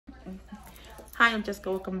Hi, I'm Jessica.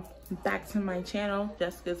 Welcome back to my channel.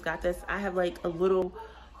 Jessica's Got This. I have like a little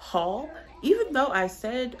haul. Even though I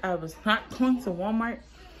said I was not going to Walmart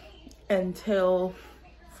until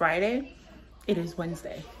Friday, it is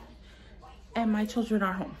Wednesday and my children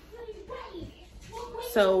are home.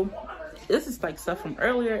 So this is like stuff from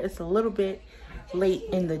earlier. It's a little bit late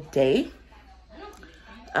in the day.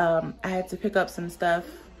 I had to pick up some stuff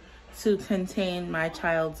to contain my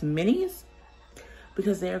child's minis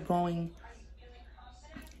because they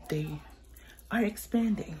are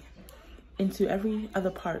expanding into every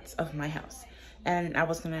other parts of my house. And I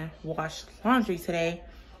was gonna wash laundry today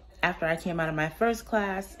after I came out of my first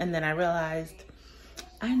class, and then I realized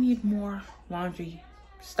I need more laundry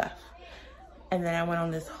stuff. And then I went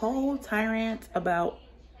on this whole tirade about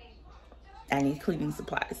I need cleaning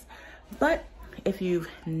supplies. But if you've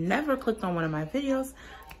never clicked on one of my videos,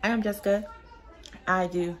 I am Jessica. I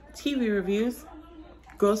do TV reviews,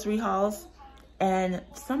 grocery hauls, and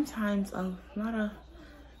sometimes a lot of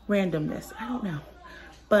randomness. I don't know.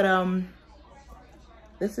 But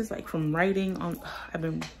this is like from writing on, I've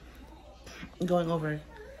been going over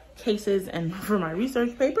cases and for my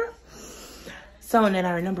research paper. So, and then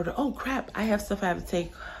I remembered, oh crap, I have stuff I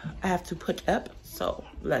have to put up. So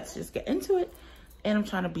let's just get into it. And I'm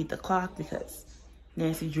trying to beat the clock because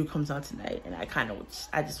Nancy Drew comes out tonight, and I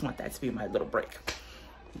just want that to be my little break.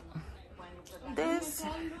 This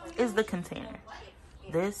is the container.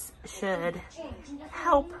 This should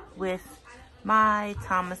help with my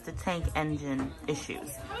Thomas the Tank Engine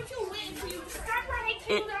issues.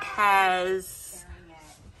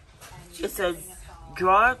 It's a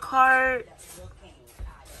drawer card,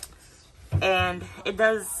 and it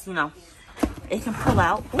does, you know, it can pull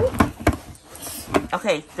out. Ooh.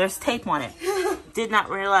 Okay, there's tape on it. Did not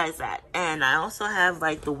realize that. And I also have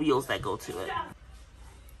like the wheels that go to it.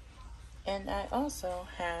 And I also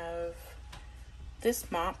have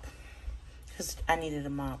this mop, because I needed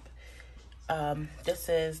a mop. This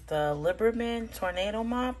is the Liberman Tornado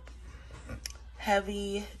Mop.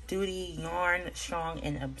 Heavy duty yarn, strong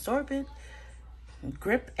and absorbent.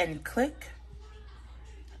 Grip and click.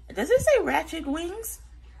 Does it say ratchet wings?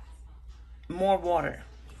 More water.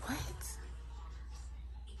 What?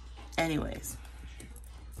 Anyways,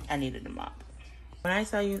 I needed a mop. When I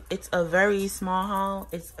tell you it's a very small haul,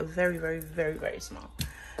 it's a very, very, very, very small.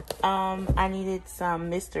 I needed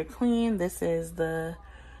some Mr. Clean. This is the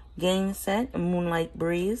Gain Scent Moonlight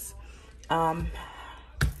Breeze. I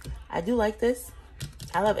do like this.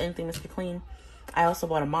 I love anything Mr. Clean. I also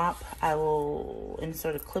bought a mop. I will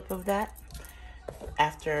insert a clip of that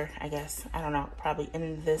after, I guess, I don't know, probably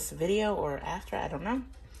in this video or after, I don't know.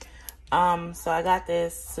 So I got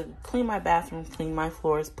this to clean my bathroom, clean my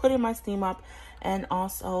floors, put in my steam up, and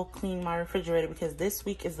also clean my refrigerator, because this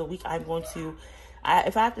week is the week I'm going to,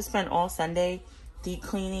 if I have to spend all Sunday deep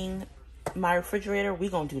cleaning my refrigerator, we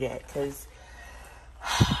gonna do that, because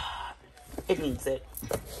it needs it.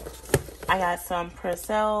 I got some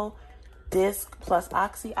Persil Disc Plus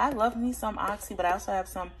Oxy. I love me some Oxy, but I also have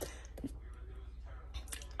some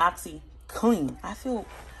Oxy Clean. I feel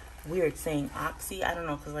weird saying Oxy. I don't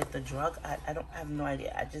know, because like the drug, I have no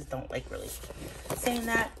idea. I just don't like really saying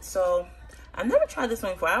that. So I've never tried this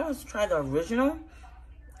one before. I always tried the original.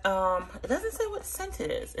 It doesn't say what scent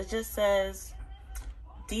it is. It just says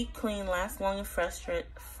deep clean, lasts long and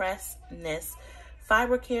freshness,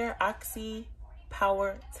 fiber care, Oxy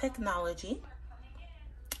Power Technology.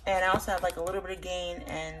 And I also have like a little bit of Gain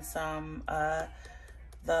and some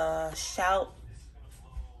the Shout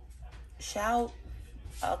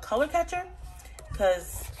color catcher,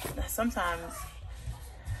 because sometimes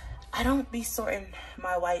I don't be sorting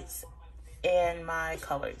my whites and my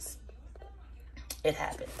colors. It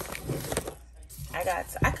happens.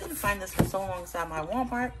 I couldn't find this for so long inside my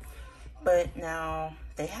Walmart, but now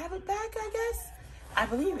they have it back, I guess. I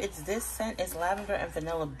believe it's this scent. It's lavender and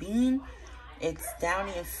vanilla bean. It's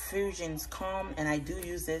Downy Infusions Calm, and I do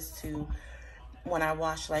use this to when I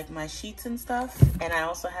wash like my sheets and stuff. And I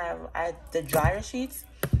also have the dryer sheets.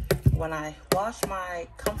 When I wash my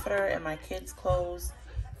comforter and my kids' clothes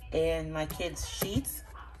and my kids' sheets,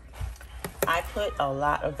 I put a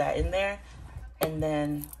lot of that in there. And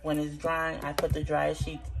then when it's drying, I put the dryer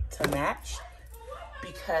sheet to match,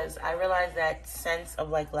 because I realize that sense of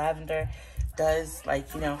like lavender does,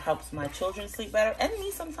 like, you know, helps my children sleep better, and me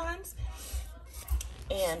sometimes.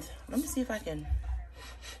 And let me see if I can,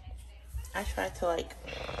 I tried to like,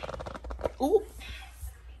 ooh.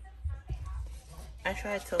 I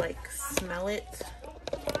tried to like smell it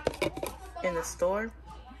in the store.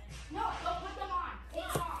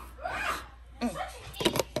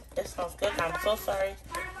 It smells good. I'm so sorry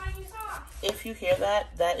if you hear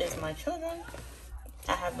that. That is my children.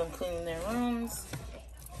 I have them cleaning their rooms.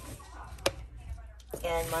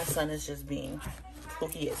 And my son is just being who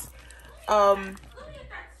he is.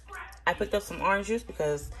 I picked up some orange juice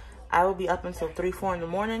because I will be up until 3, 4 in the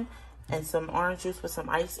morning. And some orange juice with some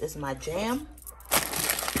ice is my jam.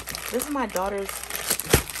 This is my daughter's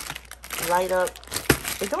light up.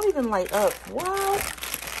 It don't even light up.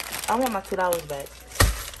 What? I want my $2 back.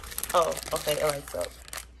 Oh, okay. It lights up.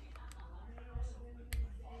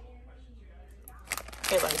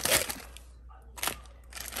 It lights up.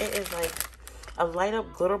 It is like a light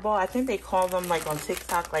up glitter ball. I think they call them like on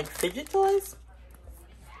TikTok like fidget toys.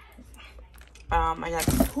 I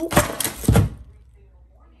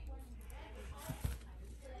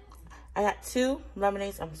got 2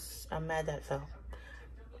 lemonades. I'm mad that fell.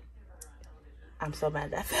 I'm so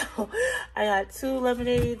mad that fell. I got 2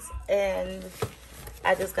 lemonades and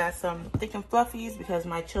I just got some thick and fluffies because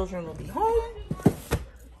my children will be home.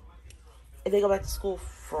 And they go back to school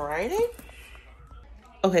Friday.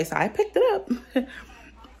 Okay, so I picked it up.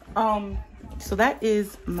 So that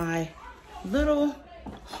is my little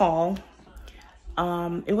haul.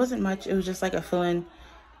 It wasn't much. It was just like a fill-in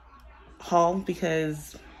haul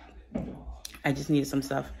because I just needed some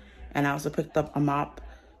stuff. And I also picked up a mop.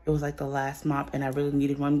 It was like the last mop and I really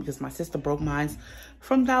needed one because my sister broke mine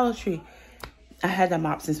from Dollar Tree. I had that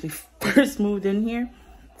mop since we first moved in here.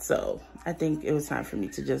 So I think it was time for me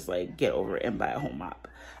to just like get over it and buy a whole mop.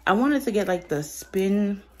 I wanted to get like the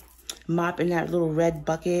spin mop in that little red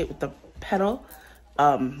bucket with the pedal.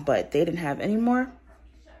 But they didn't have any more.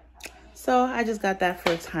 So I just got that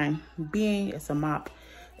for a time being. It's a mop.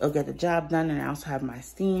 It'll get the job done. And I also have my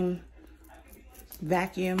steam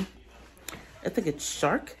vacuum. I think it's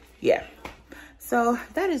Shark. Yeah. So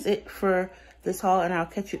that is it for this haul. And I'll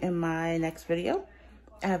catch you in my next video.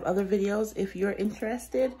 I have other videos if you're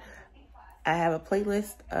interested. I have a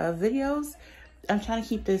playlist of videos. I'm trying to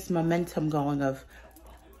keep this momentum going of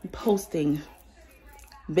posting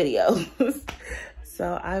videos.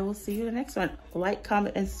 So I will see you in the next one. Like,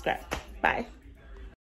 comment, and subscribe. Bye.